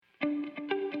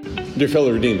Dear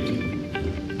fellow redeemed,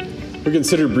 we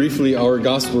consider briefly our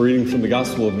gospel reading from the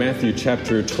Gospel of Matthew,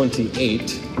 chapter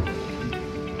 28.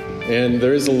 And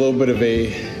there is a little bit of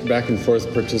a back and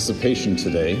forth participation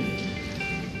today.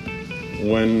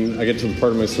 When I get to the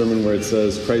part of my sermon where it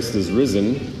says, Christ is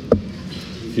risen,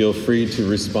 feel free to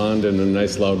respond in a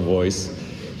nice loud voice,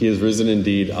 He is risen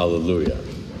indeed, Alleluia.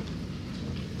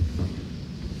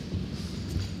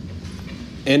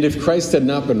 And if Christ had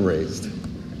not been raised,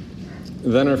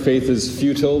 then our faith is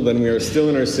futile, then we are still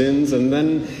in our sins, and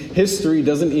then history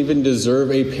doesn't even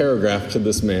deserve a paragraph to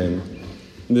this man,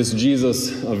 this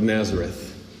Jesus of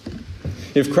Nazareth.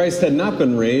 If Christ had not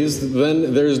been raised,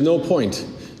 then there is no point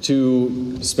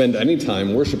to spend any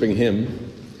time worshiping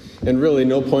Him, and really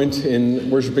no point in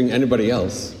worshiping anybody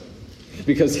else,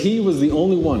 because He was the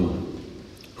only one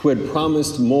who had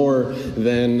promised more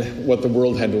than what the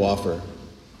world had to offer.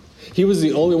 He was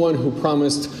the only one who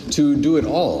promised to do it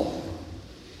all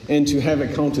and to have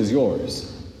it count as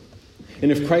yours.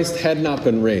 And if Christ had not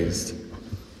been raised,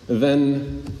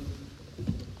 then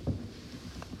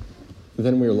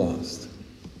we are lost.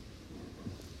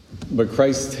 But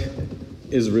Christ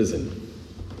is risen.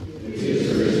 He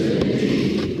is risen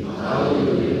indeed.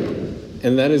 Hallelujah.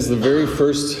 And that is the very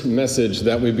first message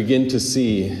that we begin to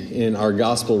see in our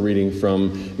gospel reading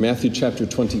from Matthew chapter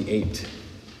 28.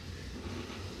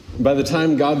 By the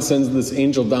time God sends this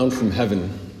angel down from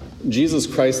heaven, Jesus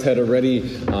Christ had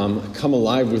already come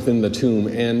alive within the tomb,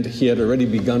 and He had already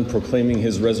begun proclaiming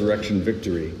His resurrection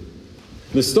victory.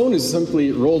 The stone is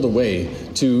simply rolled away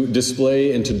to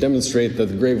display and to demonstrate that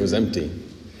the grave was empty.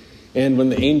 And when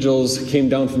the angels came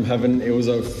down from heaven, it was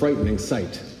a frightening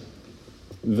sight.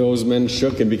 Those men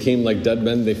shook and became like dead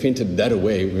men. They fainted dead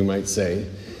away, we might say.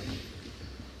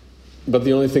 But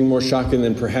the only thing more shocking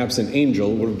than perhaps an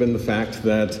angel would have been the fact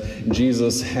that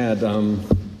Jesus had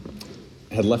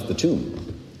left the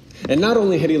tomb. And not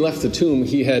only had He left the tomb,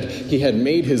 he had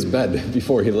made His bed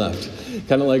before He left.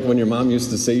 Kind of like when your mom used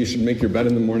to say you should make your bed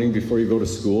in the morning before you go to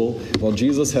school. Well,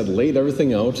 Jesus had laid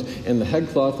everything out, and the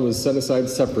headcloth was set aside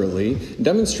separately,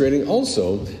 demonstrating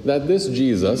also that this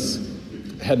Jesus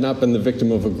had not been the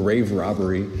victim of a grave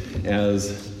robbery,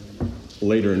 as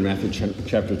later in Matthew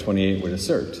chapter 28 would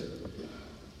assert.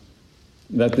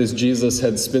 That this Jesus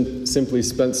had simply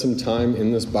spent some time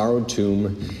in this borrowed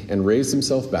tomb and raised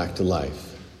Himself back to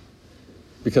life.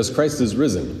 Because Christ is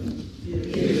risen. He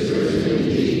is risen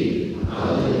indeed.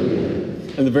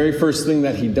 Hallelujah. And the very first thing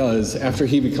that He does after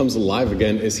He becomes alive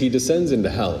again is He descends into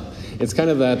hell. It's kind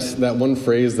of that one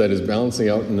phrase that is balancing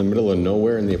out in the middle of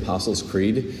nowhere in the Apostles'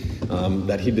 Creed,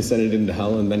 that He descended into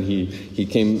hell, and then He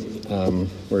came,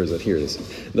 where is it? Here it is.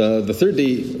 The third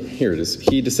day, here it is.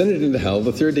 He descended into hell.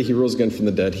 The third day He rose again from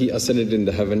the dead. He ascended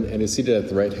into heaven and is seated at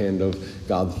the right hand of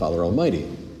God the Father Almighty.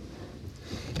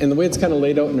 And the way it's kind of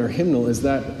laid out in our hymnal is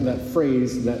that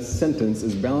phrase, that sentence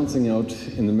is balancing out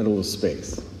in the middle of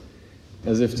space,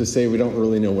 as if to say we don't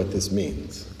really know what this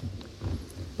means.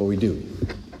 But we do.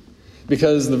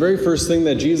 Because the very first thing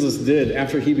that Jesus did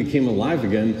after He became alive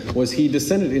again was He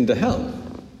descended into hell.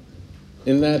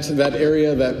 In that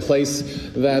area, that place,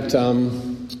 that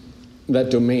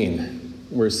domain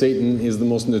where Satan is the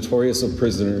most notorious of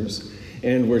prisoners,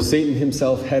 and where Satan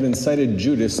himself had incited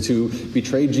Judas to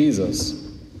betray Jesus.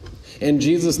 And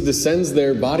Jesus descends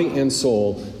there, body and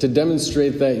soul, to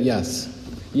demonstrate that yes,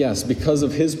 because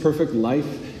of His perfect life,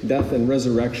 death, and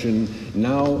resurrection,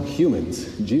 now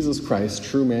humans, Jesus Christ,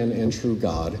 true man and true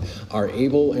God, are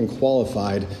able and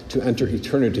qualified to enter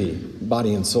eternity,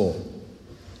 body and soul.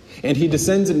 And He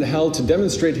descends into hell to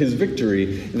demonstrate His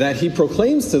victory, that He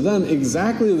proclaims to them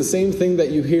exactly the same thing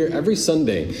that you hear every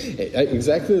Sunday,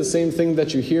 exactly the same thing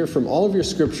that you hear from all of your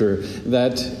scripture,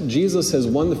 that Jesus has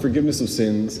won the forgiveness of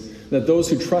sins, that those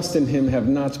who trust in Him have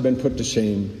not been put to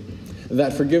shame,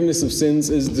 that forgiveness of sins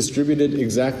is distributed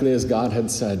exactly as God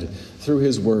had said, through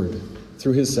His word,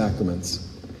 through His sacraments,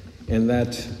 and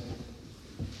that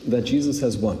Jesus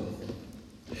has won.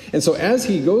 And so as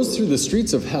He goes through the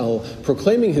streets of hell,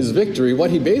 proclaiming His victory,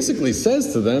 what He basically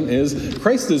says to them is,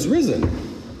 Christ is risen.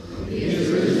 He is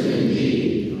risen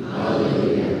indeed.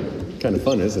 Hallelujah. Kind of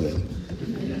fun, isn't it?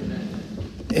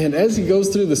 And as He goes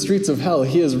through the streets of hell,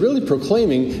 He is really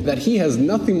proclaiming that He has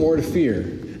nothing more to fear,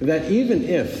 that even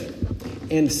if,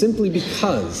 and simply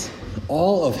because,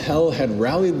 all of hell had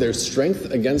rallied their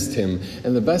strength against Him,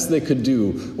 and the best they could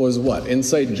do was what?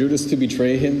 Incite Judas to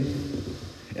betray Him?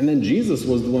 And then Jesus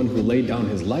was the one who laid down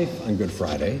His life on Good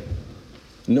Friday.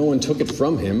 No one took it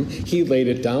from Him. He laid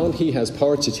it down. He has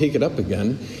power to take it up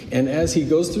again. And as He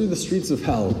goes through the streets of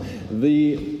hell,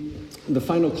 the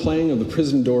final clang of the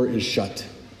prison door is shut.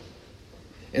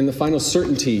 and the final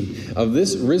certainty of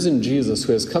this risen Jesus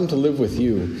who has come to live with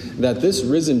you, that this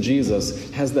risen Jesus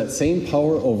has that same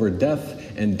power over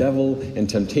death and devil and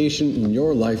temptation in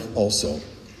your life also.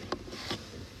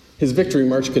 His victory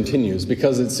march continues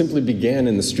because it simply began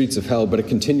in the streets of hell, but it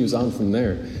continues on from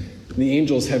there. The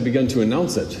angels have begun to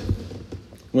announce it.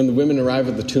 When the women arrived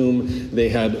at the tomb, they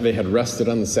had rested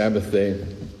on the Sabbath day,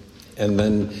 and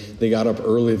then they got up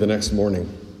early the next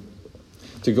morning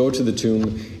to go to the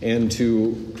tomb and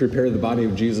to prepare the body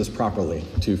of Jesus properly,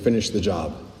 to finish the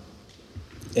job.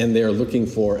 And they are looking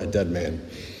for a dead man.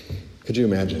 Could you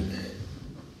imagine?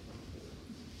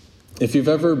 If you've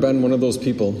ever been one of those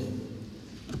people,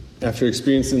 after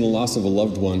experiencing the loss of a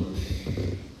loved one,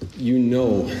 you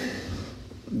know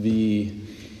the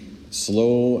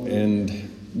slow and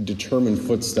determined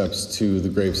footsteps to the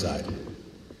graveside,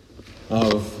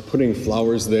 of putting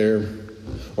flowers there,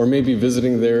 or maybe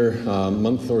visiting there a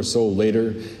month or so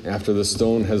later after the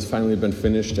stone has finally been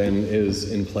finished and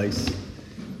is in place.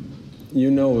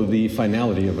 You know the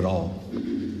finality of it all,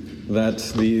 that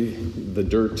the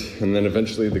dirt and then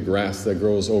eventually the grass that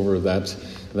grows over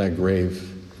that grave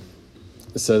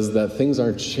says that things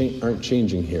aren't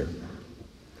changing here.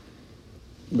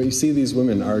 But you see, these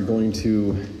women are going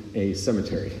to a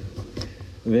cemetery.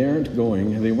 They weren't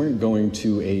going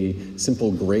to a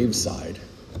simple graveside.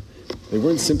 They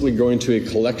weren't simply going to a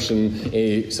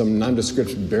collection, some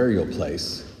nondescript burial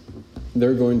place.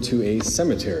 They're going to a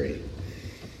cemetery.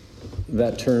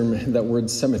 That word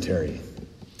cemetery,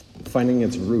 finding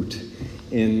its root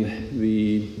in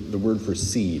the word for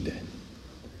seed,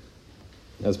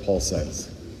 as Paul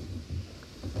says.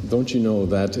 Don't you know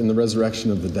that in the resurrection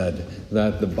of the dead,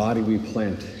 that the body we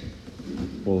plant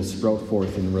will sprout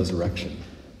forth in resurrection?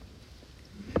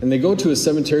 And they go to a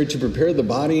cemetery to prepare the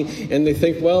body, and they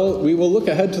think, well, we will look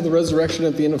ahead to the resurrection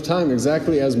at the end of time,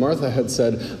 exactly as Martha had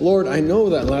said, Lord, I know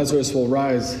that Lazarus will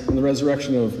rise in the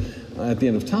resurrection at the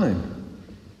end of time.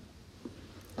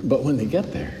 But when they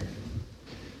get there,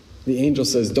 the angel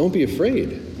says, don't be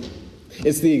afraid.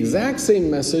 It's the exact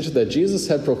same message that Jesus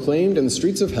had proclaimed in the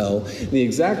streets of hell, the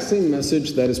exact same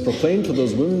message that is proclaimed to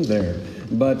those women there.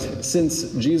 But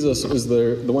since Jesus is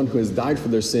the one who has died for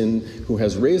their sin, who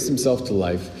has raised himself to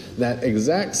life, that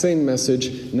exact same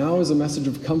message now is a message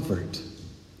of comfort.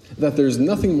 That there's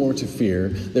nothing more to fear,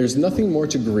 there's nothing more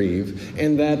to grieve,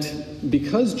 and that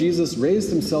because Jesus raised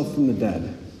himself from the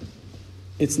dead,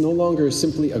 it's no longer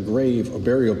simply a grave, a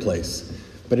burial place,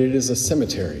 but it is a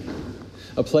cemetery.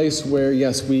 A place where,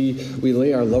 yes, we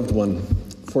lay our loved one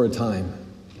for a time.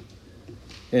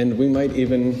 And we might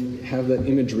even have that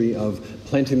imagery of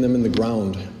planting them in the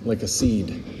ground like a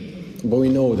seed. But we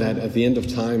know that at the end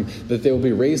of time, that they will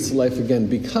be raised to life again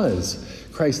because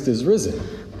Christ is risen.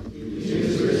 He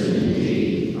is risen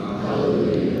indeed.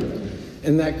 Hallelujah.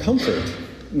 And that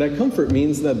comfort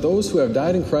means that those who have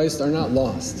died in Christ are not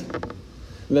lost.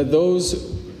 That those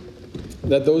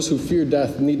who fear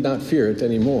death need not fear it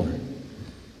anymore.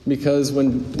 Because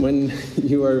when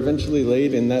you are eventually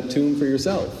laid in that tomb for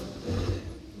yourself,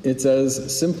 it's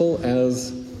as simple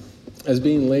as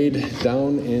being laid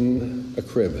down in a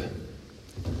crib,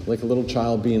 like a little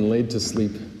child being laid to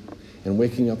sleep and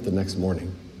waking up the next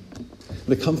morning.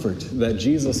 The comfort that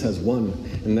Jesus has won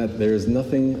and that there is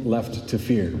nothing left to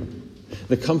fear.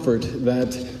 The comfort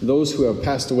that those who have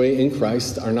passed away in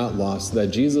Christ are not lost, that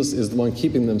Jesus is the one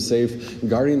keeping them safe,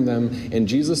 guarding them, and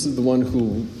Jesus is the one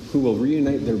who will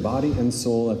reunite their body and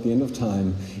soul at the end of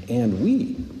time. And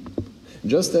we,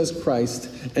 just as Christ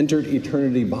entered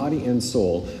eternity body and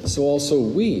soul, so also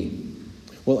we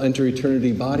will enter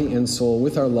eternity body and soul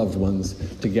with our loved ones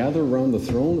to gather around the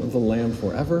throne of the Lamb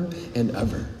forever and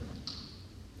ever.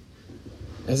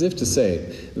 As if to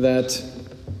say that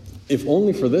if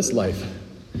only for this life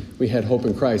we had hope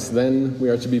in Christ, then we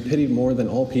are to be pitied more than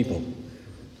all people.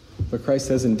 But Christ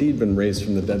has indeed been raised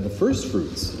from the dead, the first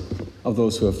fruits of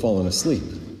those who have fallen asleep.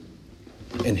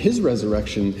 And his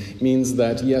resurrection means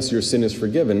that, yes, your sin is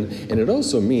forgiven, and it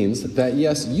also means that,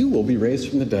 yes, you will be raised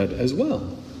from the dead as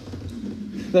well.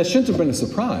 That shouldn't have been a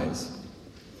surprise,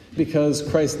 because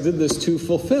Christ did this to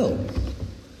fulfill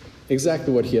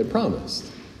exactly what he had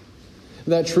promised.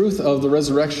 That truth of the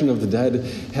resurrection of the dead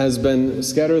has been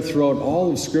scattered throughout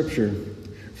all of Scripture,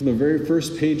 from the very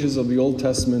first pages of the Old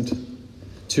Testament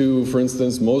to, for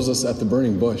instance, Moses at the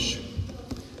burning bush.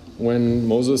 When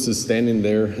Moses is standing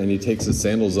there and he takes his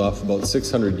sandals off about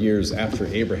 600 years after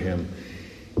Abraham,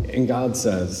 and God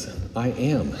says, I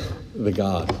am the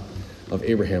God of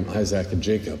Abraham, Isaac, and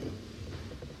Jacob.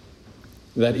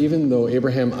 That even though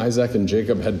Abraham, Isaac, and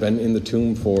Jacob had been in the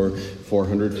tomb for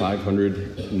 400,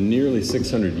 500, nearly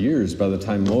 600 years by the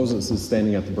time Moses is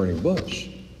standing at the burning bush,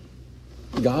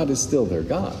 God is still their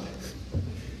God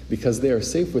because they are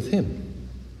safe with him.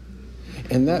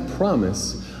 And that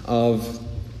promise of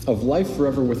life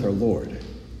forever with our Lord,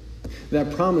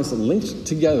 that promise linked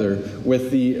together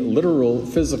with the literal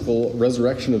physical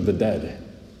resurrection of the dead,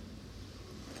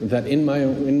 that in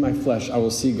my flesh I will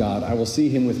see God, I will see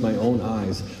him with my own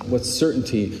eyes. What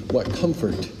certainty, what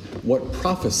comfort, what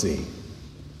prophecy.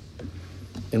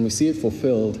 And we see it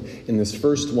fulfilled in this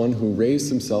first one who raised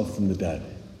himself from the dead.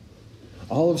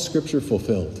 All of Scripture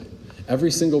fulfilled.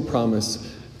 Every single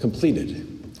promise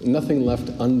completed. Nothing left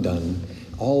undone.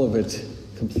 All of it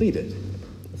completed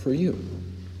for you.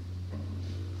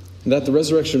 That the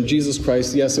resurrection of Jesus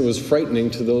Christ, yes, it was frightening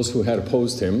to those who had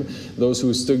opposed him, those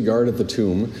who stood guard at the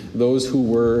tomb, those who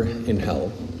were in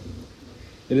hell.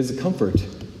 It is a comfort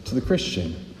to the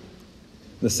Christian.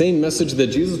 The same message that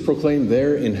Jesus proclaimed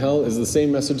there in hell is the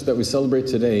same message that we celebrate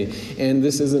today. And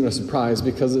this isn't a surprise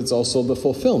because it's also the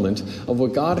fulfillment of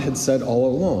what God had said all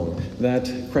along, that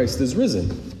Christ is risen.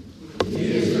 He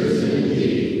is risen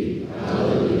indeed.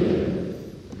 Hallelujah.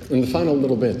 And the final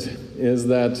little bit is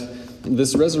that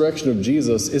this resurrection of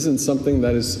Jesus isn't something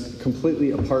that is completely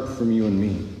apart from you and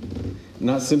me.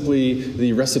 Not simply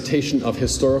the recitation of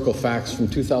historical facts from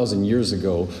 2,000 years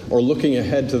ago, or looking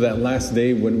ahead to that last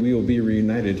day when we will be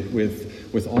reunited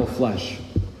with all flesh.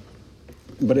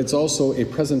 But it's also a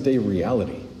present-day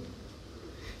reality.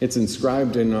 It's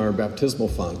inscribed in our baptismal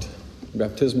font,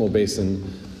 baptismal basin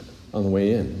on the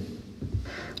way in.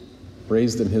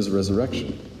 Raised in his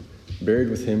resurrection, buried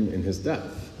with him in his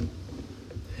death.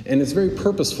 And it's very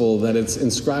purposeful that it's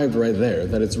inscribed right there,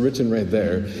 that it's written right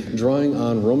there, drawing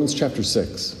on Romans chapter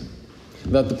 6.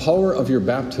 That the power of your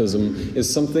baptism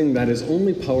is something that is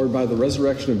only powered by the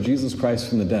resurrection of Jesus Christ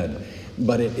from the dead,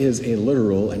 but it is a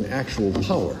literal and actual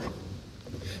power.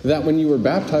 That when you were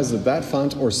baptized at that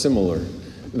font or similar,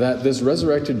 that this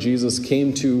resurrected Jesus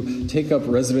came to take up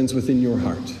residence within your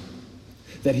heart.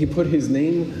 That he put his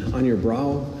name on your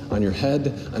brow, on your head,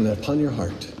 and upon your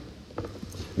heart.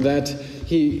 That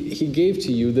he gave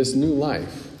to you this new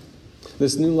life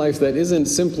that isn't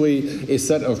simply a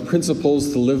set of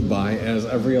principles to live by as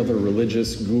every other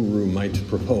religious guru might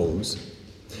propose.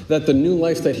 That the new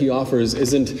life that he offers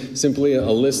isn't simply a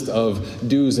list of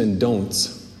do's and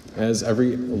don'ts as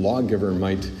every lawgiver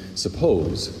might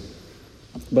suppose.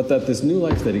 But that this new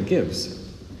life that he gives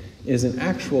is an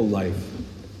actual life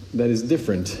that is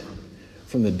different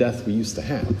from the death we used to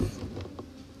have.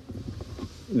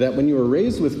 That when you were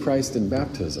raised with Christ in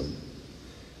baptism,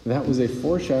 that was a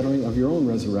foreshadowing of your own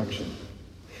resurrection.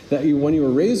 That when you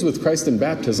were raised with Christ in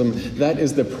baptism, that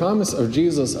is the promise of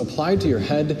Jesus applied to your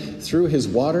head through his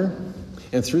water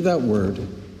and through that word.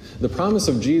 The promise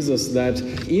of Jesus that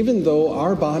even though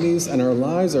our bodies and our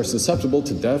lives are susceptible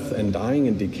to death and dying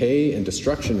and decay and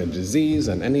destruction and disease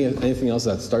and anything else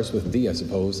that starts with D, I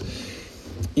suppose,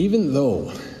 even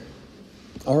though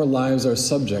our lives are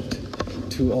subject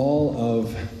to all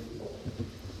of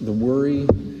the worry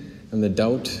and the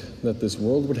doubt that this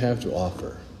world would have to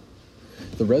offer,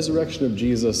 the resurrection of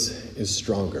Jesus is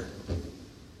stronger.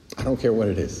 I don't care what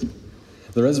it is.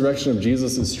 The resurrection of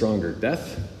Jesus is stronger.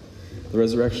 Death, the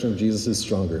resurrection of Jesus is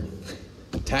stronger.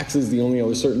 Tax is the only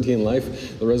other certainty in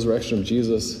life. The resurrection of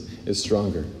Jesus is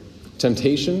stronger.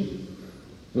 Temptation,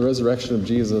 the resurrection of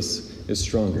Jesus is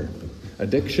stronger.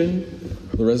 Addiction,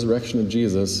 the resurrection of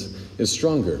Jesus is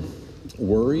stronger.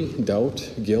 Worry, doubt,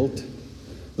 guilt,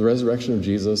 the resurrection of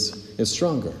Jesus is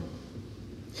stronger.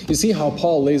 You see how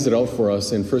Paul lays it out for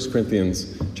us in 1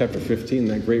 Corinthians chapter 15,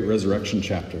 that great resurrection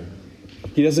chapter.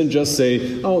 He doesn't just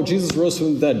say, oh, Jesus rose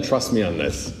from the dead, trust me on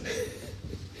this.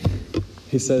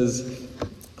 He says,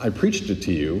 I preached it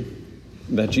to you,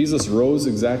 that Jesus rose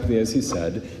exactly as he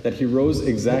said, that he rose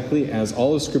exactly as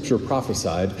all of Scripture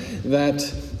prophesied,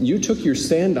 that you took your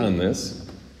stand on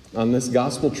this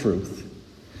gospel truth,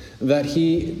 that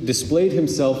he displayed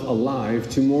himself alive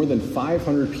to more than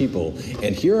 500 people.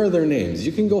 And here are their names.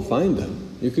 You can go find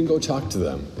them. You can go talk to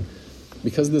them.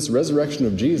 Because this resurrection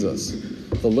of Jesus,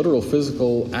 the literal,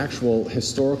 physical, actual,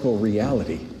 historical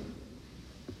reality,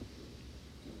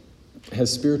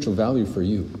 has spiritual value for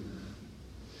you.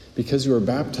 Because you are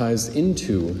baptized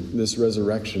into this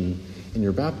resurrection in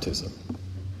your baptism.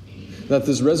 That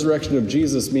this resurrection of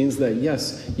Jesus means that,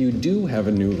 yes, you do have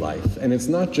a new life. And it's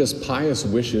not just pious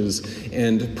wishes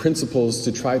and principles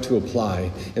to try to apply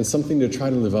and something to try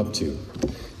to live up to.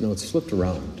 No, it's flipped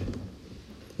around.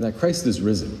 That Christ is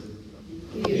risen.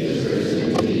 He is risen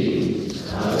indeed.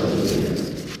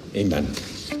 Hallelujah. Amen.